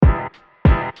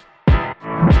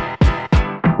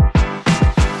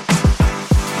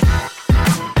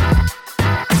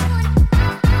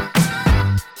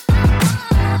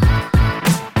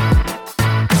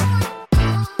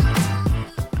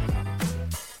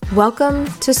Welcome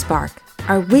to Spark,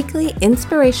 our weekly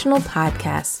inspirational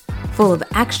podcast full of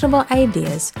actionable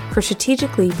ideas for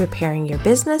strategically preparing your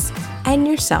business and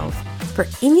yourself for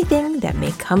anything that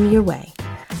may come your way.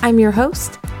 I'm your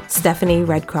host, Stephanie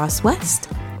Red Cross West,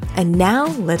 and now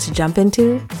let's jump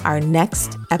into our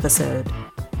next episode.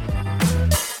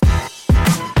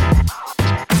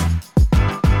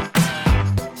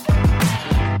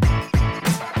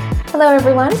 Hello,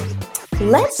 everyone.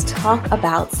 Let's talk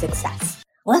about success.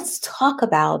 Let's talk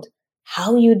about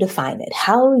how you define it,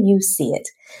 how you see it.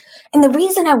 And the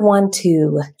reason I want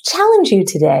to challenge you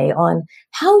today on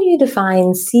how you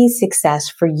see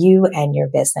success for you and your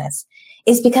business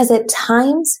is because at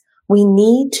times we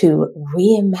need to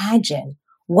reimagine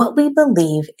what we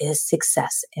believe is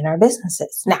success in our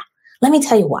businesses. Now, let me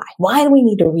tell you why. Why do we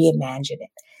need to reimagine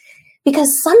it?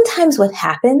 Because sometimes what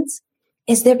happens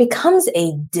is there becomes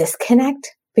a disconnect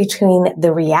between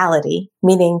the reality,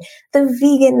 meaning the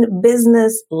vegan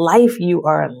business life you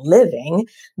are living,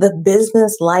 the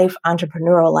business life,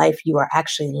 entrepreneurial life you are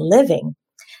actually living,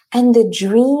 and the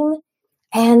dream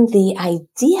and the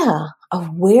idea of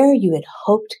where you had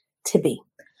hoped to be,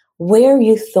 where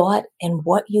you thought and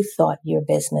what you thought your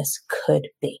business could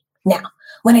be. Now,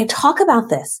 when I talk about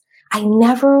this, I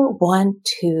never want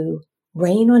to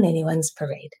rain on anyone's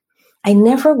parade. I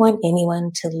never want anyone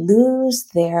to lose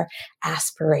their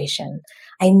aspiration.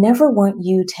 I never want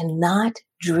you to not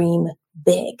dream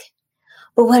big.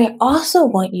 But what I also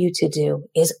want you to do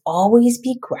is always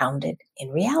be grounded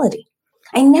in reality.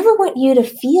 I never want you to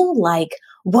feel like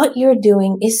what you're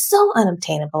doing is so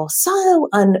unobtainable, so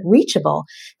unreachable,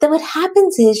 that what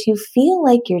happens is you feel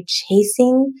like you're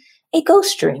chasing a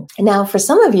ghost dream. And now for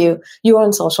some of you, you're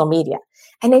on social media.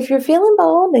 And if you're feeling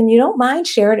bold and you don't mind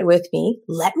sharing it with me,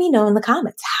 let me know in the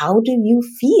comments. How do you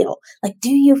feel?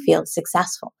 Do you feel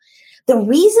successful? The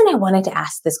reason I wanted to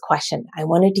ask this question, I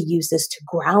wanted to use this to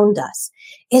ground us,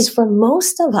 is for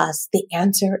most of us, the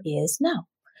answer is no.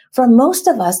 For most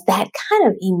of us, that kind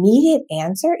of immediate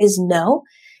answer is no,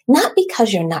 not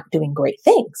because you're not doing great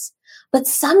things, but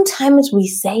sometimes we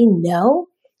say no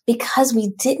because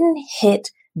we didn't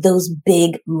hit those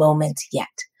big moments yet.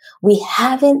 We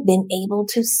haven't been able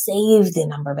to save the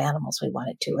number of animals we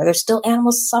wanted to, or there's still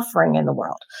animals suffering in the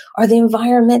world, or the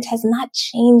environment has not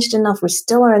changed enough. We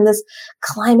still are in this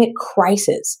climate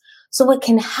crisis. So what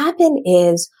can happen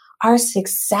is our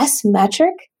success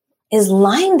metric is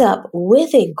lined up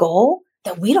with a goal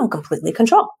that we don't completely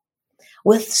control,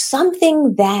 with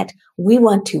something that we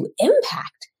want to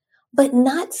impact, but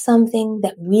not something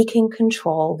that we can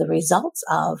control the results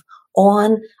of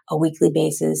on a weekly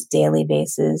basis, daily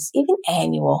basis, even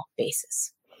annual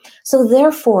basis. So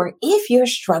therefore, if you're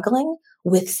struggling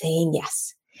with saying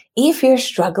yes, if you're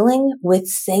struggling with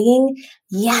saying,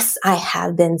 yes, I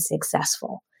have been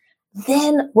successful,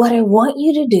 then what I want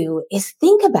you to do is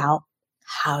think about,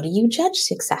 how do you judge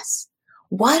success?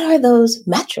 What are those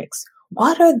metrics?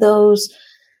 What are those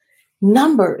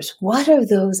numbers? What are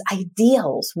those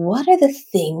ideals? What are the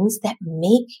things that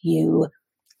make you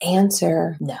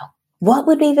answer no? What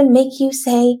would even make you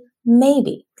say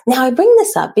maybe? Now, I bring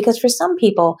this up because for some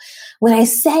people, when I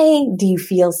say, do you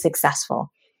feel successful?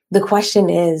 The question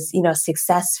is,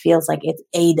 success feels like it's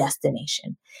a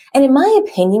destination. And in my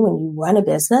opinion, when you run a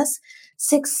business,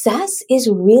 success is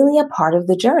really a part of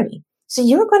the journey. So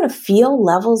you're going to feel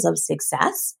levels of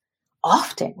success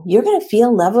often. You're going to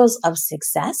feel levels of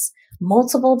success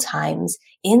multiple times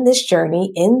in this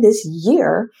journey, in this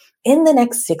year, in the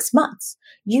next 6 months.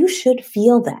 You should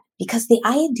feel that because the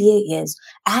idea is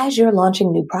as you're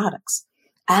launching new products,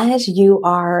 as you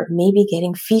are maybe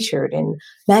getting featured in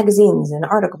magazines and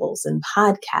articles and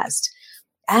podcasts,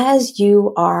 as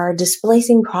you are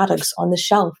displacing products on the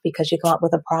shelf because you come up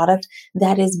with a product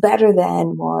that is better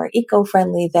than, more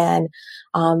eco-friendly than,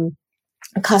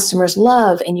 customers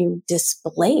love, and you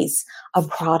displace a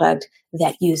product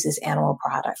that uses animal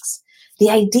products. The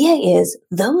idea is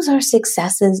those are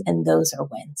successes and those are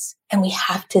wins, and we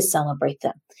have to celebrate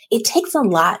them. It takes a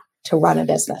lot to run a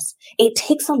business. It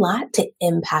takes a lot to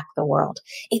impact the world.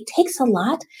 It takes a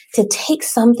lot to take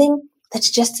something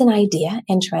that's just an idea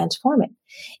and transform it.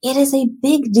 It is a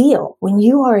big deal when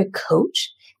you are a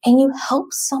coach and you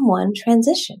help someone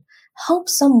transition, help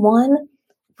someone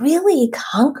really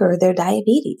conquer their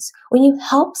diabetes, when you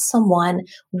help someone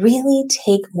really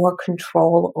take more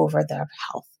control over their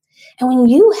health. And when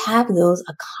you have those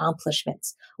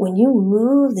accomplishments, when you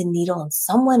move the needle in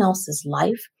someone else's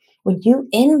life, when you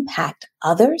impact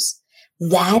others,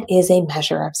 that is a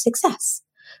measure of success.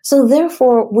 So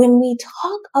therefore, when we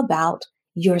talk about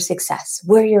your success,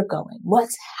 where you're going,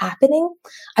 what's happening,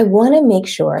 I want to make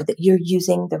sure that you're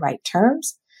using the right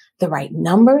terms, the right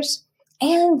numbers,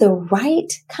 and the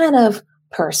right kind of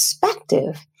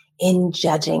perspective in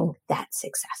judging that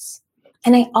success.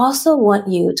 And I also want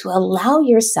you to allow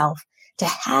yourself to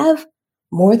have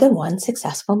more than one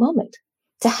successful moment,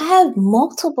 to have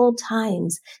multiple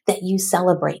times that you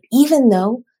celebrate, even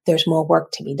though there's more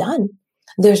work to be done.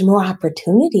 There's more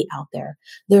opportunity out there.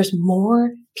 There's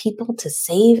more people to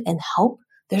save and help.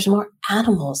 There's more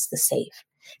animals to save.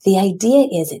 The idea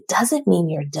is it doesn't mean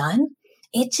you're done.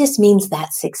 It just means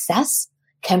that success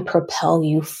can propel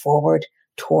you forward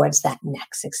towards that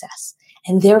next success.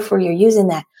 And therefore, you're using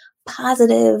that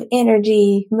positive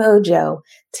energy mojo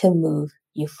to move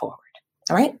you forward.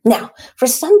 All right. Now, for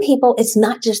some people, it's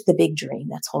not just the big dream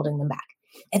that's holding them back.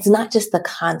 It's not just the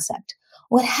concept.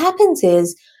 What happens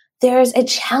is there's a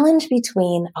challenge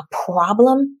between a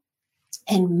problem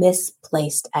and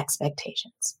misplaced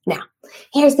expectations. Now,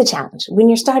 here's the challenge. When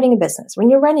you're starting a business, when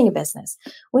you're running a business,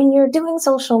 when you're doing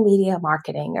social media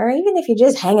marketing, or even if you're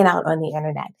just hanging out on the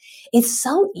internet, it's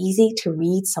so easy to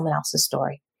read someone else's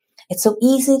story. It's so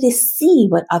easy to see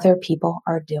what other people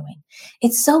are doing.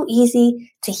 It's so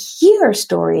easy to hear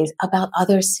stories about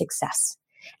others' success.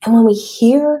 And when we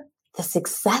hear the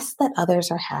success that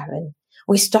others are having,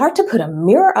 we start to put a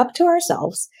mirror up to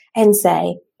ourselves and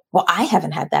say, well, I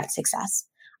haven't had that success.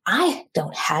 I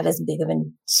don't have as big of a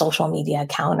social media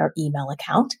account or email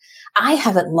account. I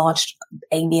haven't launched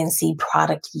A, B, and C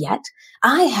product yet.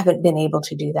 I haven't been able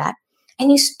to do that.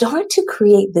 And you start to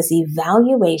create this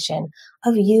evaluation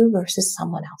of you versus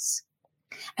someone else.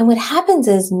 And what happens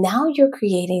is now you're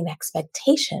creating an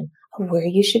expectation of where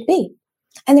you should be.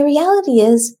 And the reality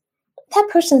is that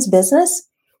person's business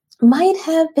might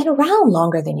have been around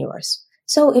longer than yours.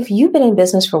 So if you've been in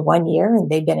business for 1 year and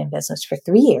they've been in business for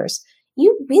 3 years,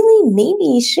 you really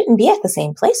maybe shouldn't be at the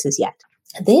same places yet.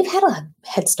 They've had a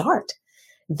head start.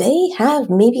 They have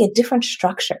maybe a different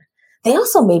structure. They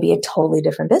also may be a totally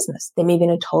different business. They may be in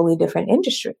a totally different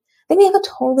industry. They may have a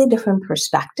totally different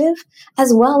perspective,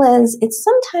 as well as it's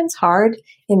sometimes hard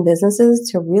in businesses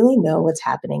to really know what's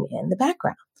happening in the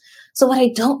background. So what I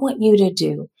don't want you to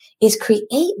do is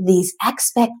create these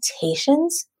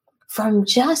expectations from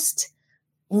just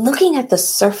looking at the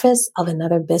surface of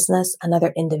another business,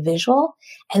 another individual,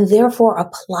 and therefore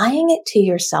applying it to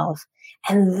yourself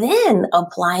and then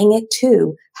applying it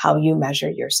to how you measure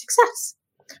your success.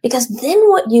 Because then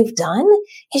what you've done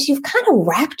is you've kind of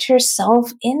wrapped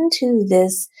yourself into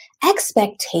this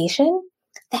expectation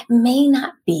that may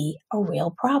not be a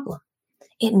real problem.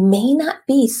 It may not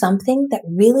be something that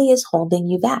really is holding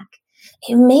you back.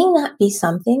 It may not be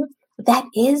something that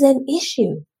is an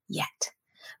issue yet.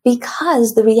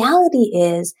 Because the reality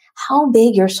is how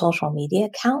big your social media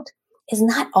account is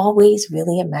not always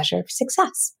really a measure of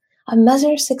success. A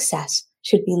measure of success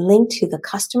should be linked to the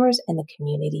customers and the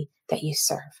community that you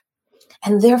serve.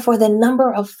 And therefore, the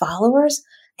number of followers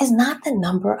is not the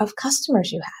number of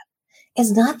customers you have.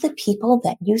 It's not the people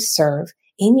that you serve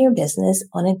in your business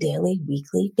on a daily,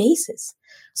 weekly basis.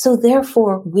 So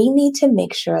therefore, we need to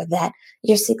make sure that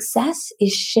your success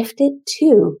is shifted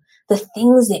to the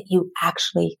things that you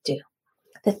actually do,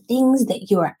 the things that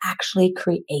you are actually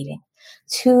creating,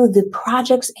 to the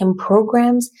projects and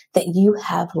programs that you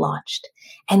have launched.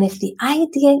 And if the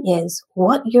idea is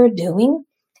what you're doing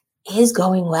is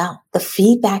going well, the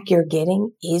feedback you're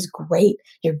getting is great,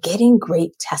 you're getting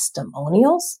great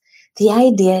testimonials, the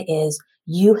idea is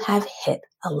you have hit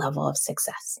a level of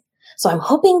success. So I'm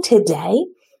hoping today,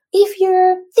 if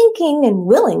you're thinking and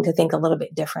willing to think a little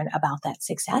bit different about that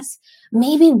success,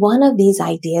 maybe one of these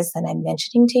ideas that I'm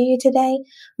mentioning to you today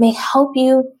may help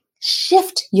you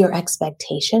shift your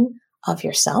expectation of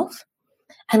yourself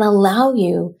and allow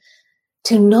you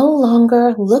to no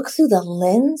longer look through the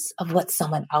lens of what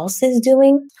someone else is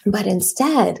doing, but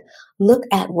instead look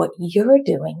at what you're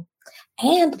doing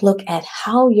and look at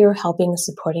how you're helping and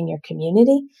supporting your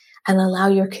community and allow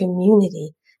your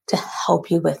community to help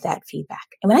you with that feedback.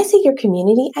 And when I say your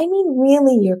community, I mean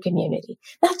really your community,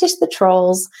 not just the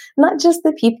trolls, not just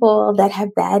the people that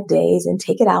have bad days and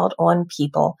take it out on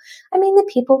people. I mean the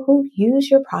people who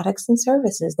use your products and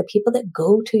services, the people that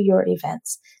go to your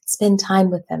events, spend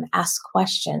time with them, ask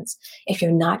questions. If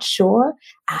you're not sure,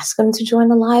 ask them to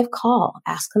join a live call,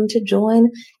 ask them to join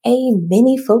a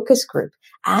mini focus group.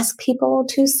 Ask people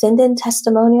to send in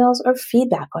testimonials or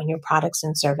feedback on your products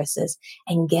and services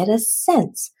and get a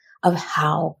sense of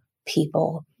how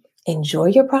people enjoy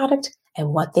your product and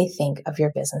what they think of your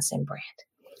business and brand.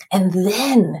 And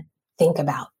then think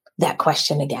about that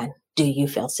question again. Do you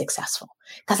feel successful?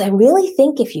 Because I really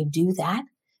think if you do that,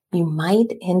 you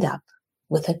might end up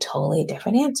with a totally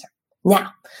different answer.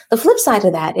 Now, the flip side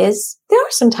of that is there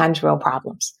are sometimes real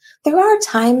problems. There are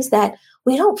times that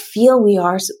we don't feel we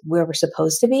are where we're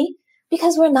supposed to be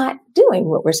because we're not doing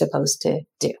what we're supposed to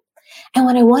do. And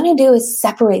what I want to do is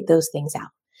separate those things out.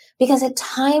 Because at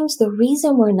times, the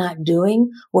reason we're not doing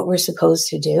what we're supposed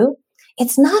to do,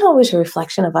 it's not always a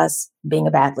reflection of us being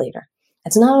a bad leader.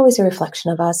 It's not always a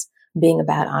reflection of us being a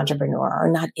bad entrepreneur or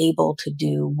not able to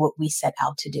do what we set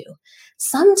out to do.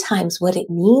 Sometimes what it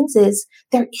means is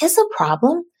there is a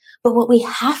problem, but what we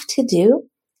have to do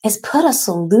is put a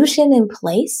solution in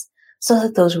place so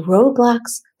that those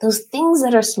roadblocks, those things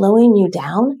that are slowing you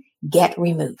down, get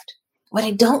removed. What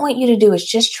I don't want you to do is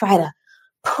just try to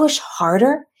push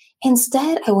harder.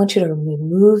 Instead, I want you to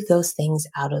remove those things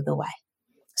out of the way.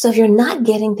 So if you're not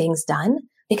getting things done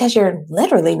because you're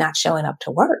literally not showing up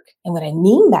to work, and what I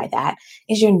mean by that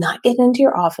is you're not getting into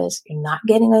your office, you're not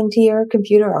getting into your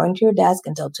computer or into your desk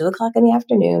until 2:00 in the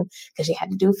afternoon because you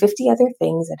had to do 50 other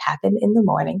things that happened in the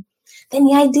morning, then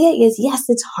the idea is, yes,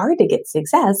 it's hard to get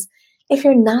success if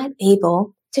you're not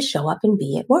able to show up and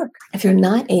be at work, if you're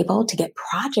not able to get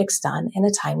projects done in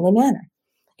a timely manner,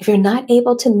 if you're not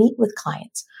able to meet with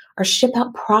clients or ship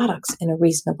out products in a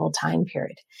reasonable time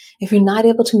period, if you're not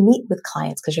able to meet with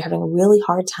clients because you're having a really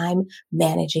hard time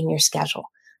managing your schedule.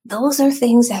 Those are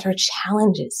things that are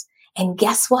challenges. And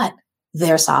guess what?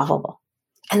 They're solvable.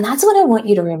 And that's what I want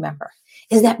you to remember,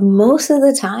 is that most of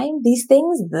the time, these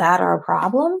things that are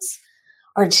problems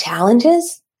or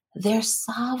challenges, they're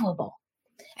solvable.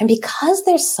 And because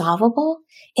they're solvable,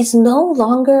 it's no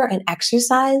longer an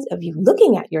exercise of you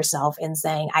looking at yourself and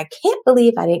saying, I can't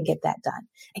believe I didn't get that done.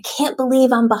 I can't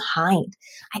believe I'm behind.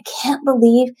 I can't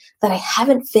believe that I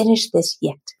haven't finished this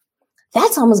yet.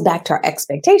 That's almost back to our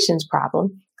expectations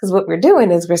problem, because what we're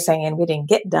doing is we're saying we didn't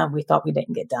get done. We thought we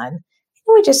didn't get done.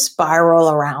 And we just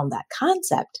spiral around that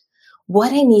concept.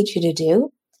 What I need you to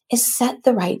do is set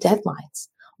the right deadlines.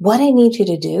 What I need you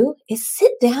to do is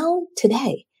sit down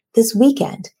today, this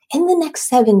weekend, in the next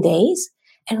 7 days,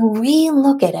 and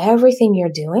re-look at everything you're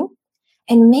doing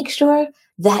and make sure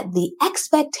that the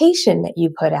expectation that you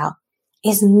put out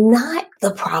is not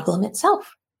the problem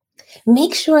itself.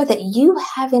 Make sure that you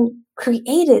haven't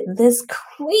created this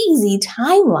crazy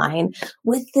timeline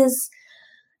with this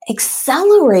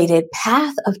accelerated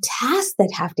path of tasks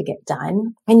that have to get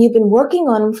done, and you've been working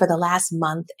on them for the last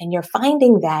month, and you're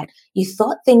finding that you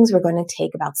thought things were going to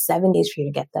take about 7 days for you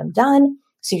to get them done.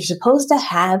 So you're supposed to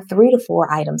have 3 to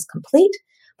 4 items complete,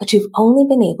 but you've only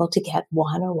been able to get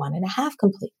 1 or 1.5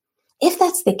 complete. If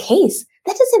that's the case,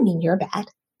 that doesn't mean you're bad.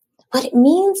 What it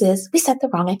means is we set the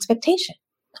wrong expectation,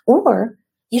 or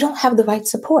you don't have the right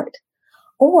support,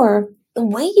 or the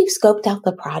way you've scoped out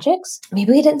the projects,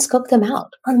 maybe we didn't scope them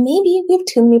out, or maybe we have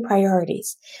too many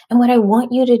priorities. And what I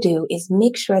want you to do is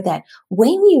make sure that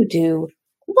when you do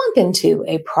bump into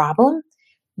a problem,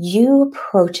 you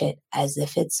approach it as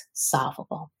if it's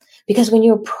solvable. Because when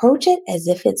you approach it as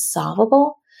if it's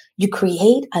solvable, you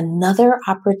create another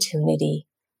opportunity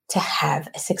to have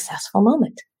a successful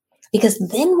moment. Because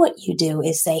then what you do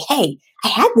is say, hey, I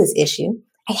had this issue,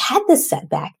 I had this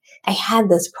setback, I had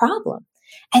this problem.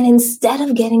 And instead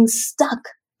of getting stuck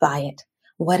by it,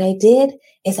 what I did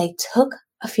is I took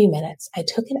a few minutes, I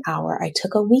took an hour, I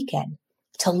took a weekend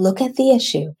to look at the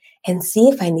issue and see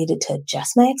if I needed to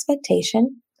adjust my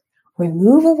expectation,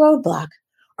 remove a roadblock,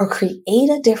 or create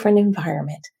a different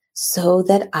environment so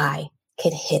that I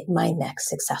could hit my next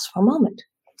successful moment.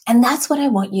 And that's what I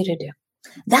want you to do.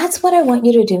 That's what I want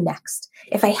you to do next.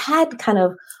 If I had kind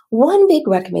of one big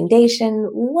recommendation,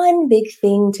 one big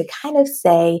thing to kind of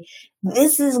say,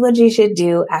 this is what you should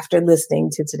do after listening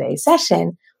to today's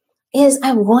session, is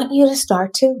I want you to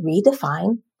start to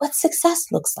redefine what success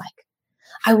looks like.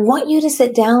 I want you to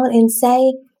sit down and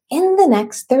say, in the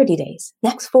next 30 days,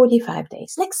 next 45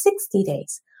 days, next 60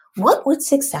 days, what would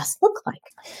success look like?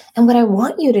 And what I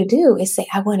want you to do is say,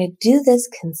 I want to do this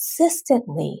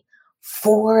consistently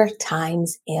 4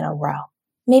 times in a row,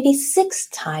 maybe 6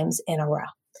 times in a row.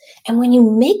 And when you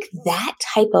make that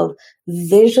type of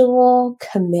visual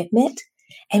commitment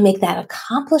and make that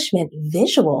accomplishment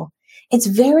visual, it's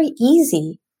very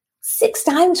easy 6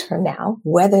 times from now,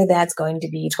 whether that's going to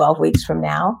be 12 weeks from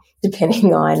now,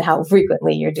 depending on how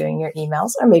frequently you're doing your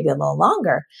emails, or maybe a little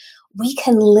longer, we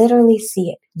can literally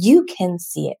see it. You can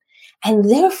see it. And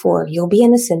therefore, you'll be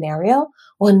in a scenario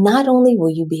where not only will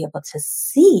you be able to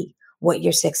see what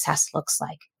your success looks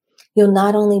like, you'll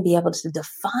not only be able to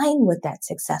define what that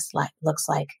success looks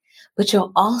like, but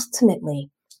you'll ultimately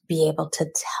be able to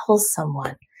tell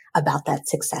someone about that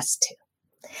success too.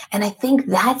 And I think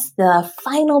that's the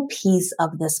final piece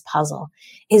of this puzzle,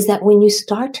 is that when you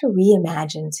start to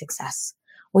reimagine success,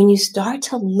 when you start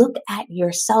to look at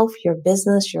yourself, your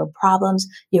business, your problems,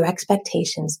 your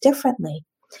expectations differently,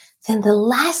 then the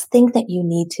last thing that you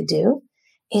need to do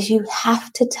is you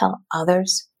have to tell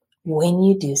others when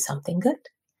you do something good.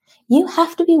 You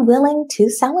have to be willing to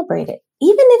celebrate it,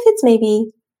 even if it's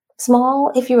maybe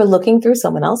small if you were looking through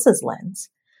someone else's lens.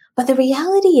 But the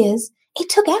reality is, it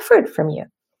took effort from you.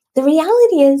 The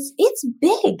reality is, it's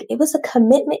big. It was a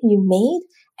commitment you made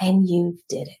and you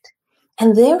did it.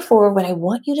 And therefore, what I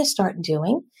want you to start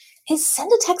doing is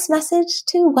send a text message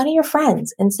to one of your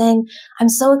friends and saying, I'm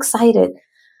so excited.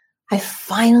 I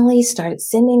finally started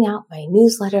sending out my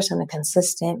newsletters on a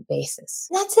consistent basis.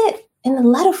 That's it. And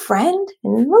let a friend,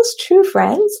 and most true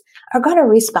friends, are going to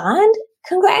respond.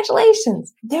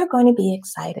 Congratulations. They're going to be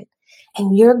excited.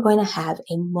 And you're going to have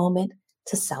a moment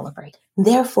to celebrate.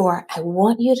 Therefore, I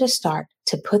want you to start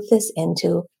to put this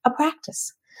into a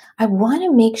practice. I want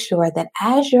to make sure that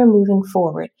as you're moving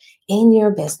forward in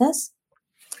your business,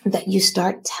 that you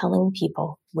start telling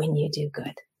people when you do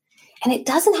good. And it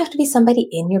doesn't have to be somebody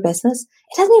in your business.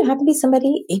 It doesn't even have to be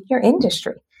somebody in your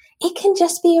industry. It can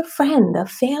just be a friend, a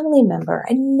family member,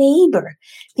 a neighbor.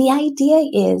 The idea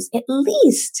is at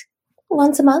least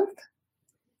once a month,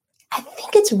 I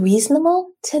think it's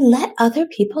reasonable to let other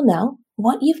people know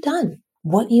what you've done,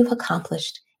 what you've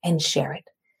accomplished, and share it.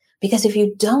 Because if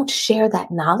you don't share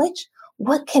that knowledge,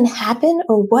 what can happen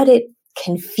or what it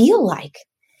can feel like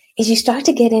is you start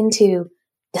to get into,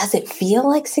 does it feel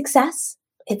like success?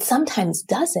 It sometimes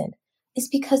doesn't. It's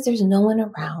because there's no one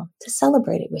around to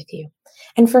celebrate it with you.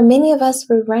 And for many of us,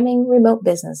 we're running remote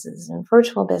businesses and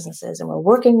virtual businesses, and we're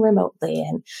working remotely,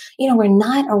 and we're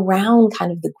not around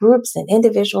kind of the groups and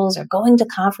individuals or going to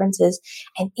conferences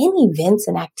and in events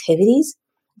and activities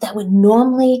that would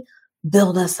normally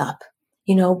build us up.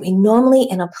 Be normally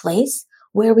in a place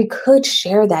where we could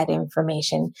share that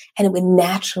information and it would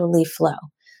naturally flow.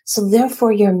 So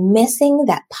therefore, you're missing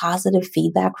that positive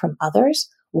feedback from others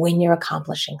when you're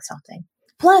accomplishing something.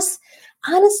 Plus,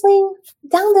 honestly,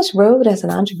 down this road as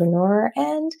an entrepreneur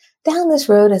and down this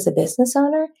road as a business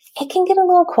owner, it can get a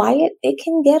little quiet. It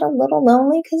can get a little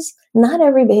lonely because not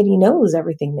everybody knows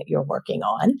everything that you're working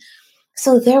on.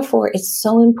 So therefore, it's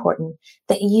so important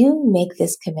that you make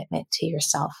this commitment to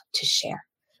yourself to share.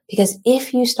 Because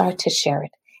if you start to share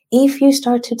it, if you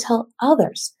start to tell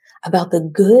others about the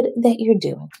good that you're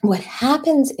doing, what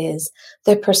happens is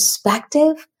the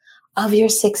perspective of your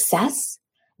success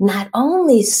not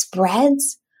only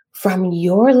spreads from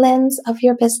your lens of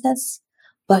your business,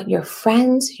 but your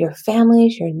friends, your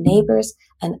families, your neighbors,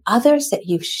 and others that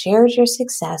you've shared your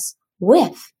success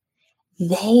with,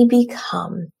 they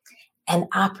become an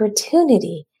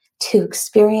opportunity to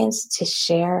experience, to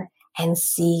share, and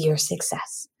see your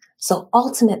success. So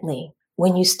ultimately,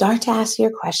 when you start to ask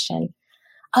your question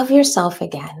of yourself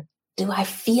again, do I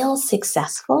feel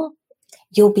successful?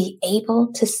 You'll be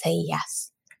able to say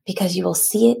yes, because you will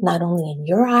see it not only in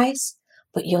your eyes,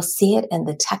 but you'll see it in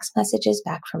the text messages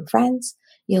back from friends.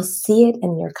 You'll see it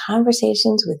in your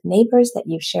conversations with neighbors that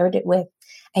you've shared it with,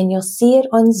 and you'll see it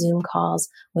on Zoom calls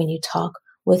when you talk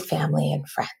with family and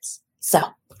friends. So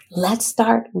let's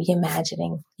start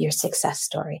reimagining your success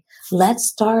story. Let's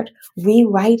start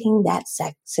rewriting that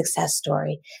success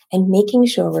story and making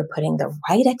sure we're putting the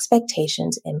right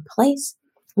expectations in place,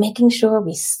 making sure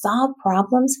we solve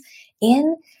problems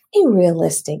in a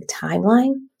realistic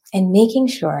timeline, and making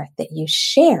sure that you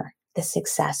share the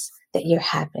success that you're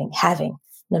having,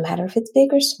 no matter if it's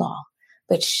big or small,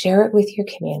 but share it with your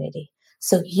community.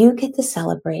 So you get to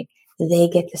celebrate, they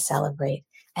get to celebrate.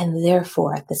 And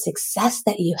therefore, the success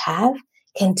that you have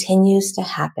continues to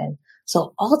happen.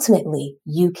 So ultimately,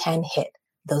 you can hit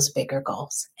those bigger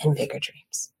goals and bigger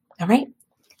dreams. All right?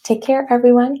 Take care,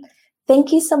 everyone.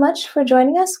 Thank you so much for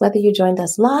joining us, whether you joined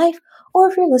us live or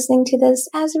if you're listening to this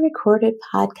as a recorded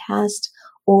podcast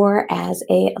or as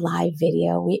a live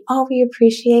video. We all really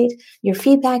appreciate your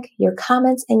feedback, your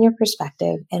comments, and your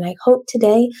perspective. And I hope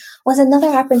today was another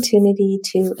opportunity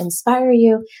to inspire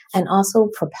you and also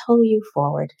propel you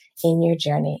forward in your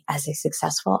journey as a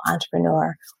successful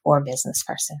entrepreneur or business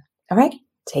person. All right,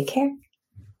 take care.